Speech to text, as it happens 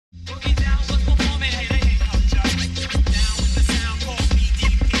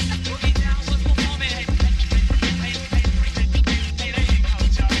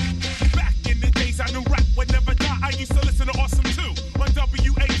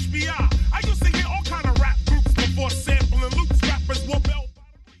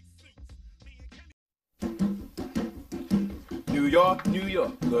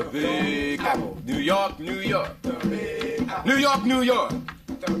York, the Big Apple. New York, New York, the Big Apple. New York, New York,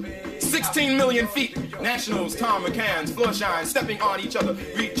 the Big 16 million feet. Nationals, Tom McCann's, floor shine, stepping on each other,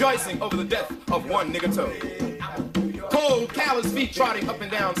 rejoicing over the death of one nigger toe. Cold, callous feet trotting up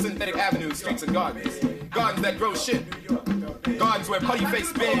and down synthetic avenues, streets and gardens. Gardens that grow shit. Gardens where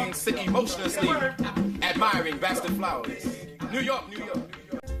putty-faced beings sit emotionlessly, admiring bastard flowers. New York, New York.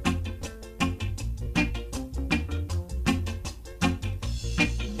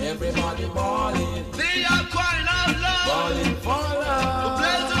 Everybody balling. They are crying out loud. Balling for love. The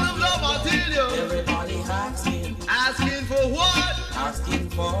blessing of love, I tell you. Everybody asking. Asking for what? Asking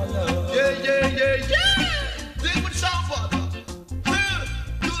for love. Yeah, yeah, yeah, yeah. They would shout for them.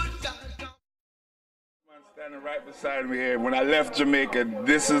 Good guys. Standing right beside me here. When I left Jamaica,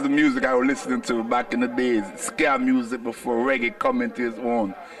 this is the music I was listening to back in the days. Ska music before reggae come into its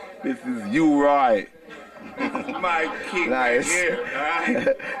own. This is U-Roy. My king. Nice. Here,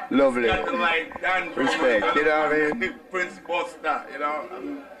 right? Lovely. Got the like Dan Respect, you know what I mean? Prince Buster, you know.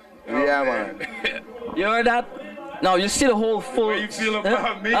 Yeah, man. You heard that? Now you see the whole full. What you feel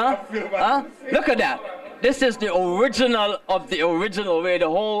about me? I feel about Look at that. This is the original of the original way the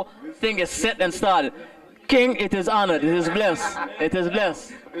whole thing is set and started. King, it is honored, it is blessed. It is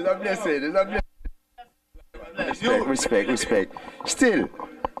blessed. It's a blessing, it's a blessing. Respect. Still,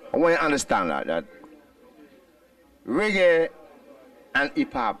 I want you to understand that reggae and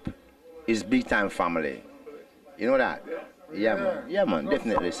hip-hop is big-time family. You know that? Yeah, man,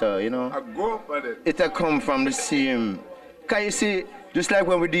 definitely. So, you know, I grew up with it. It'll come from the same. Can you see, just like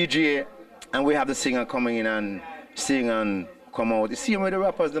when we DJ and we have the singer coming in and sing and come out, the same way the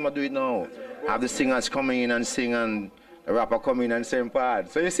rappers them do it now. Have the singers coming in and sing and the rapper coming in and same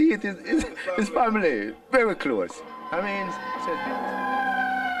part. So you see, it's family, very close. I mean,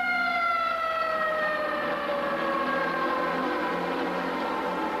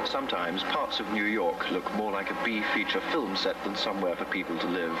 Sometimes parts of New York look more like a B-feature film set than somewhere for people to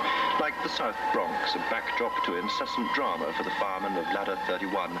live. Like the South Bronx, a backdrop to incessant drama for the firemen of Ladder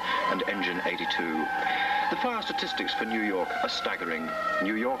 31 and Engine 82. The fire statistics for New York are staggering.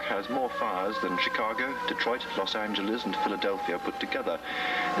 New York has more fires than Chicago, Detroit, Los Angeles and Philadelphia put together.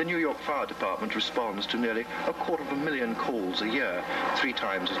 The New York Fire Department responds to nearly 250,000 calls a year, 3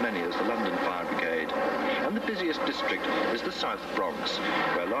 times as many as the London Fire Brigade. And the busiest district is the South Bronx,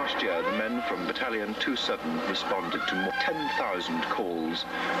 where last year the men from Battalion 27 responded to more 10,000 calls.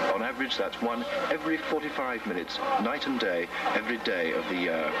 On average, that's one every 45 minutes, night and day, every day of the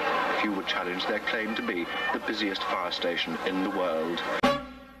year. Few would challenge their claim to be the busiest fire station in the world.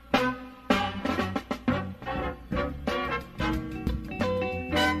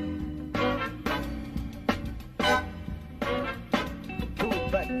 Pull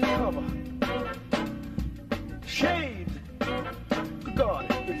back the cover. Shade. God,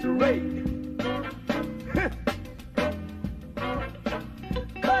 it's a raid.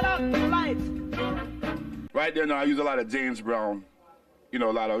 Cut out the lights. Right there now, I use a lot of James Brown. You know,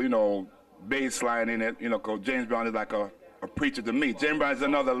 a lot of, bass line in it, because James Brown is like a preacher to me. James Brown is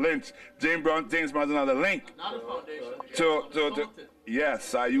another link. James Brown is another link. Not a foundation.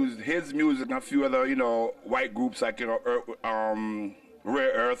 Yes, I used his music and a few other, white groups like,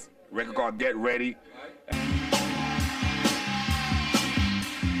 Rare Earth, record called Get Ready.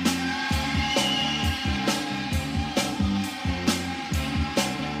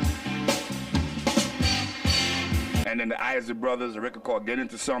 And then the Isley Brothers, a record called Get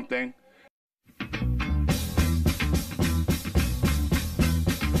Into Something.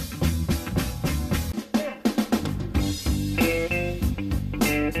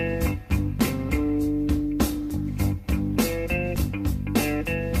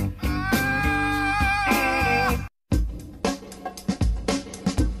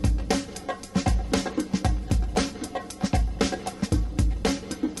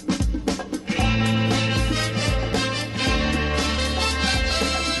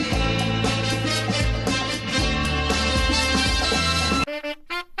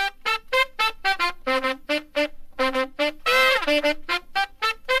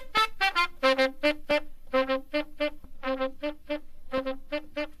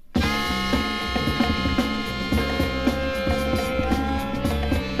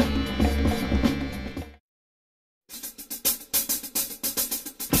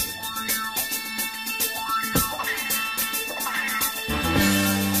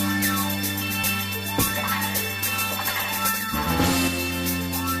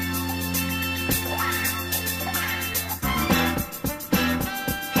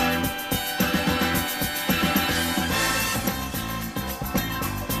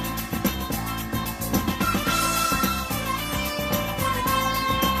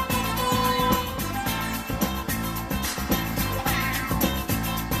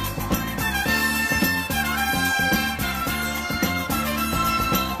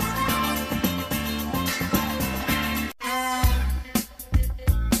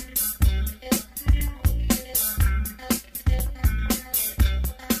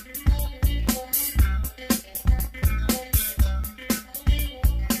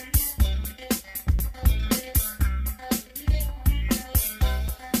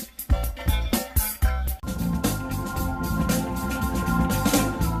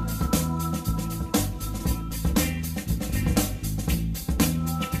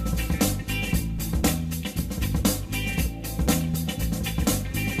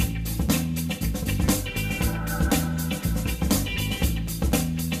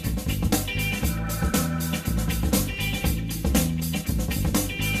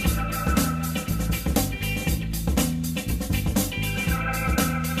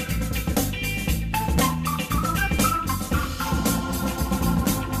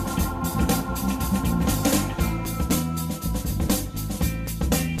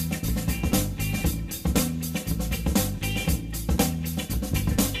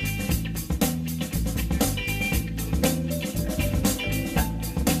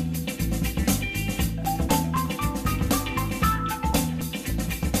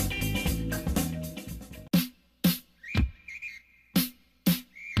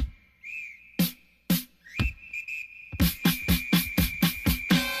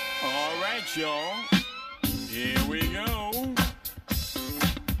 right, y'all. Here we go.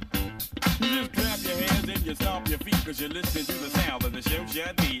 Just clap your hands and you stomp your feet, cause you're listening to the sound of the show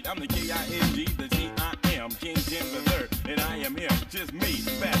shot beat. I'm the K-I-N-G, the G-I-M, King Jim III, and I am him, just me,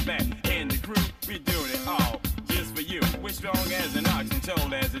 Fat, and the crew. We doing it all just for you. We're strong as an ox and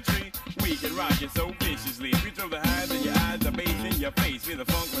tall as a tree. We can rock it so viciously. We throw the highs in your eyes, the bass in your face. We're the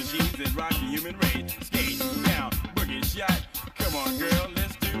funk machines that rock the human race. Skate down, boogie shot. Come on, girl,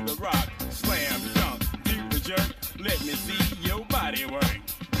 let's do the rock. Slam, dunk, do the jerk. Let me see your body work.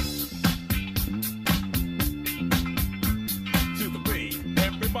 To the beat,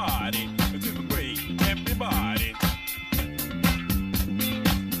 everybody. To the beat, everybody.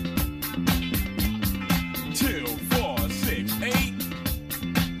 2, 4, 6, 8.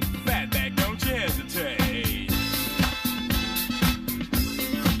 Fatback, don't you hesitate.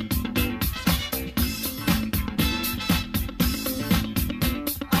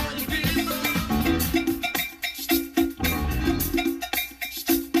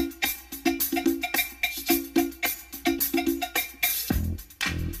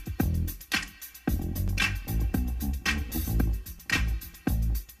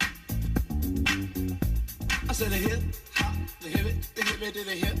 I said a hip hop, the hip it to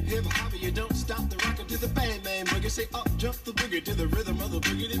the hip hop. You don't stop the rocker to the bang bang boogie. Say up jump the boogie to the rhythm of the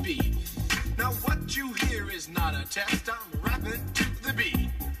boogie to beat. Now what you hear is not a test. I'm rapping to the beat,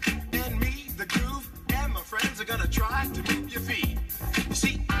 and me, the groove, and my friends are gonna try to move your feet. You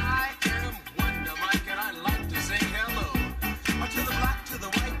see, I am Wonder Mike, and I like to say hello to the black, to the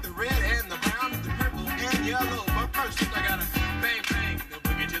white, the red, and the brown, the purple, and yellow. But first, I gotta bang bang the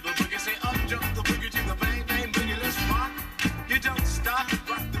boogie to the boogie. Say up jump the boogie to the bang bang boogie. Let's rock. You don't stop,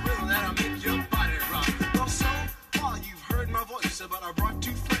 rock the rhythm that'll make your body rock. Well, so far you've heard my voice, but I brought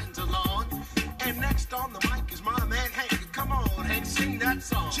 2 friends along. And next on the mic is my man Hank. Come on, Hank, sing that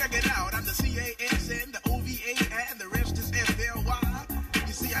song. Check it out, I'm the C-A-S-N, the O-V-A, and the rest is F-L-Y.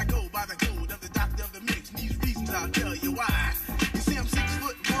 You see, I go by the code of the doctor of the mix, and these reasons I'll tell you why. You see, I'm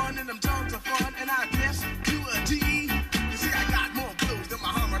 6'1", and them tons of fun, and I dress to a T. You see, I got more clothes than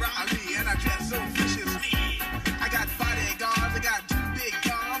Muhammad Ali, and I dress so viciously. I got bodyguards, I got 2 big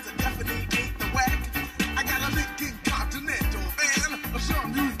cars, I definitely ain't the whack. I got a Lincoln Continental and a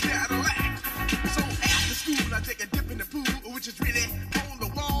some new Cadillac. So after school, I take a dip in the pool, which is really on the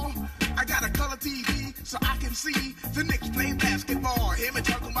wall. I got a color TV, so I can see the Knicks play basketball. Hear me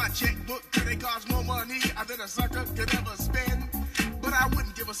talking about checkbook, cause it costs more money than a sucker could ever spend. But I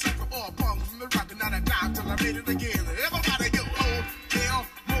wouldn't give a sucker or a punk from the rock and not a dime till I made it again. Everybody go, hotel,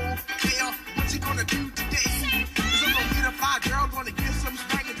 motel, what you gonna do today? Cause I'm gonna get a fly girl, gonna get some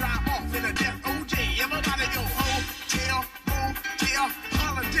swag and drive off in a death OJ. Everybody go, hotel, motel,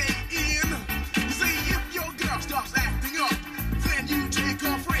 holiday inn. You see, if your girl starts acting up, then you take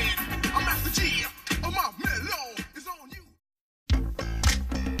a friend. I'm at the G, I'm up mellow, it's on you.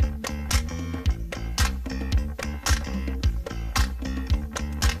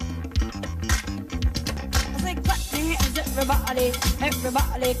 I say clap your hands, everybody,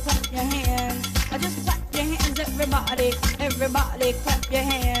 everybody clap your hands. I just clap your hands, everybody, everybody clap your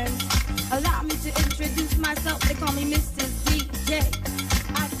hands. Allow me to introduce myself, they call me Mrs. DJ.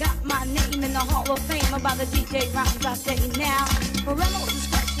 I got my name in the Hall of Fame about the DJ rhymes I say now. Parental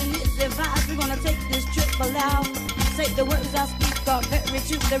discretion is advised, we're gonna take this trip aloud. Say the words I speak are very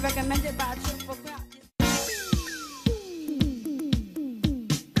true, they're recommended by a triple crowd.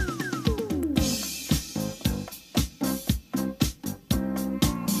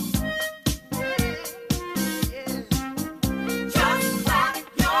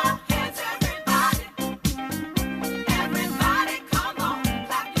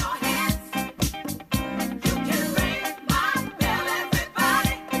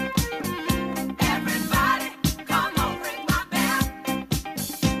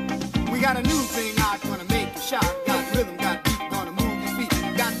 Got a new thing out, gonna make a shot. Got rhythm, got beat, gonna move your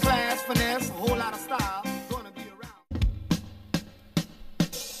feet. Got class, finesse, a whole lot of style. Gonna be around.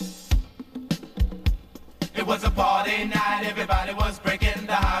 It was a party night, everybody was breaking,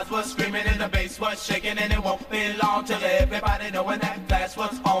 the highs was screaming and the bass was shaking, and it won't be long till everybody knowing that flash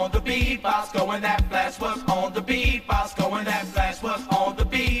was on the beatbox going, that flash was on the beatbox going, that flash was on the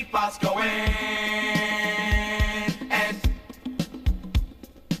beatbox going.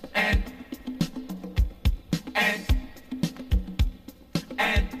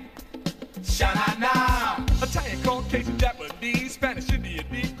 Sha-na-na, Italian, Caucasian, Japanese, Spanish, Indian,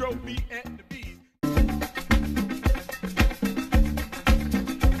 Negro, me and the bees.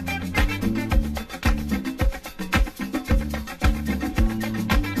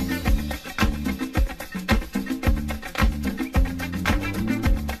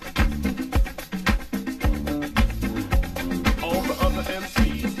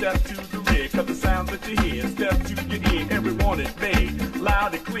 to hear, step to your ear, everyone is made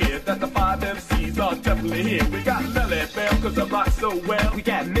loud and clear that the 5 MCs are definitely here. We got Lily Bell because I rock so well. We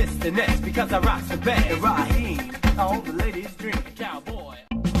got Mr. Ness because I rock so bad. And Raheem, all the ladies drink a cowboy.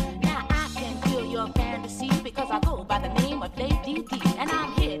 Now I can feel your fantasy because I go by the name of Lady D. And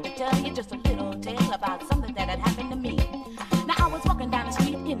I'm here to tell you just a little tale about something that had happened to me. Now I was walking down the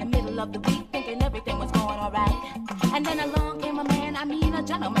street in the middle of the week thinking everything was going alright. And then along came a man, a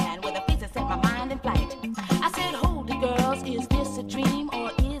gentleman with a face that set my mind in flight. I said, hold it girls, is this a dream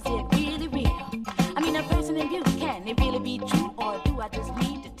or is it really real? I mean, a person in beauty, can it really be true or do I just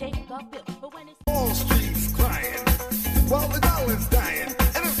need to take a pill? But when it's Wall Street's crying while the dollar's dying,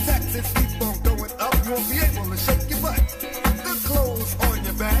 and if taxes keep on going up, you won't be able to shake your butt. The clothes on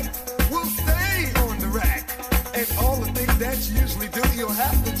your back will stay on the rack, and all the things that you usually do, you'll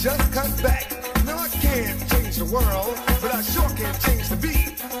have to just cut back. Now I can't change the world, but I sure can change the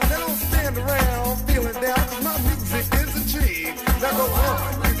beat. Now don't stand around feeling down, cause my music is a treat. Now go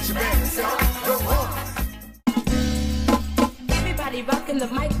on, get your bad self, go on. Everybody rocking the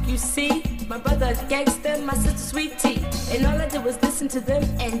mic, you see. My brother's gangster, my sister sweet tea. And all I did was listen to them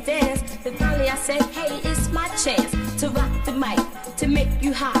and dance. Then finally I said, hey, it's my chance to rock the mic, to make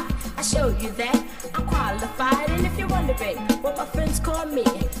you high. I showed you that I'm qualified. And if you're wondering what my friends call me,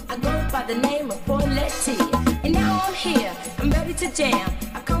 I go by the name of Paulette T. And now I'm here, I'm ready to jam.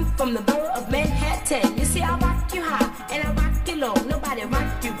 I come from the borough of Manhattan. You see, I rock you high and I rock you low. Nobody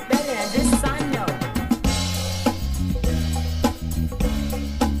rock you better than this, I know.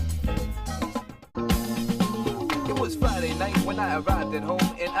 It was Friday night when I arrived at home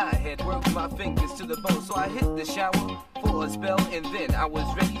and I had worked my fingers to the bone. So I hit the shower for a spell and then I was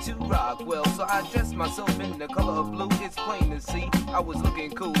ready to rock well. So I dressed myself in the color of blue, it's plain to see I was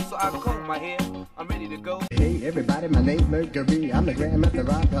looking cool. So I combed my hair, I'm ready to go. Hey everybody, my name's Mercury. I'm the Grandmaster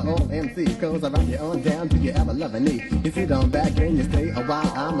Rock, the old MC. Cause I rock you on down to your ever-loving knee. You sit on back and you stay a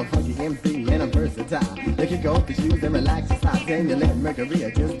while. I'm a funky MC and I'm versatile. You can go off your shoes and relax your socks and you let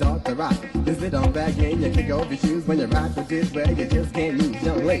Mercury just start to rock. You sit on back and you kick off your shoes when you rock with this way. You just can't lose,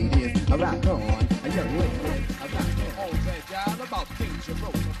 young ladies. I rock on, a young lady. I rock on all that job about things you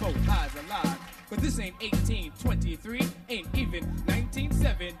wrote with both eyes alive. But this ain't 1823, ain't even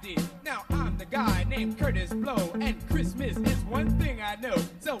 1970. Now I'm the guy named Curtis Blow, and Christmas is one thing I know.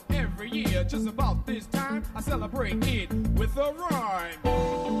 So every year, just about this time, I celebrate it with a rhyme.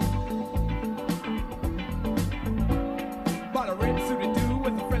 Bought a red suited dude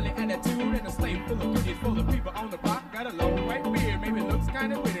with a friendly attitude and a sleigh full of goodies for the people on the block. Got a long white beard, maybe looks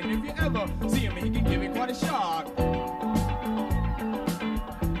kind of weird, and if you ever see him, he can give you quite a shock.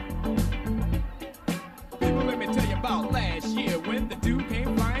 People, let me tell you about last year when the dude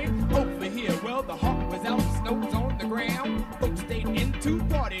came flying over here. Well, the hawk was out, the snow was on the ground. Folks stayed in to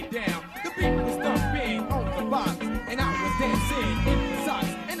party down. The beat was thumping on the box, and I was dancing in the socks.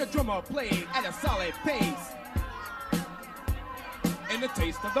 And the drummer played at a solid pace, and the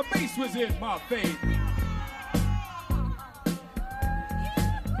taste of the bass was in my face.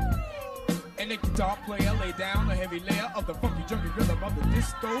 And the guitar player laid down a heavy layer of the funky junky rhythm of the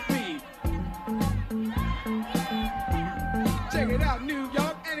disco beat. Check it out, New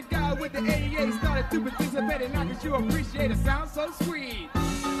York, and the guy with the AEA started to participate, and now that you appreciate a sound so sweet.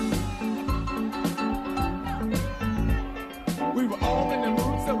 We were all in the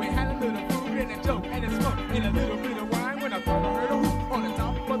mood, so we had a little food and a joke and a smoke and a little bit of wine when I thought I heard a hoop on the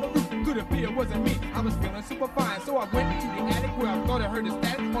top of the roof. Could it be it wasn't me? I was feeling super fine, so I went to the attic where I thought I heard a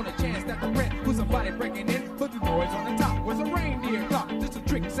static on the chance that the rent was somebody breaking in. But the noise on the top was a reindeer clock, just a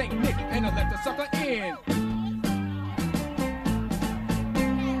trick St. Nick, and I let the sucker in.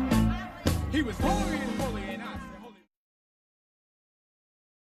 He was rolling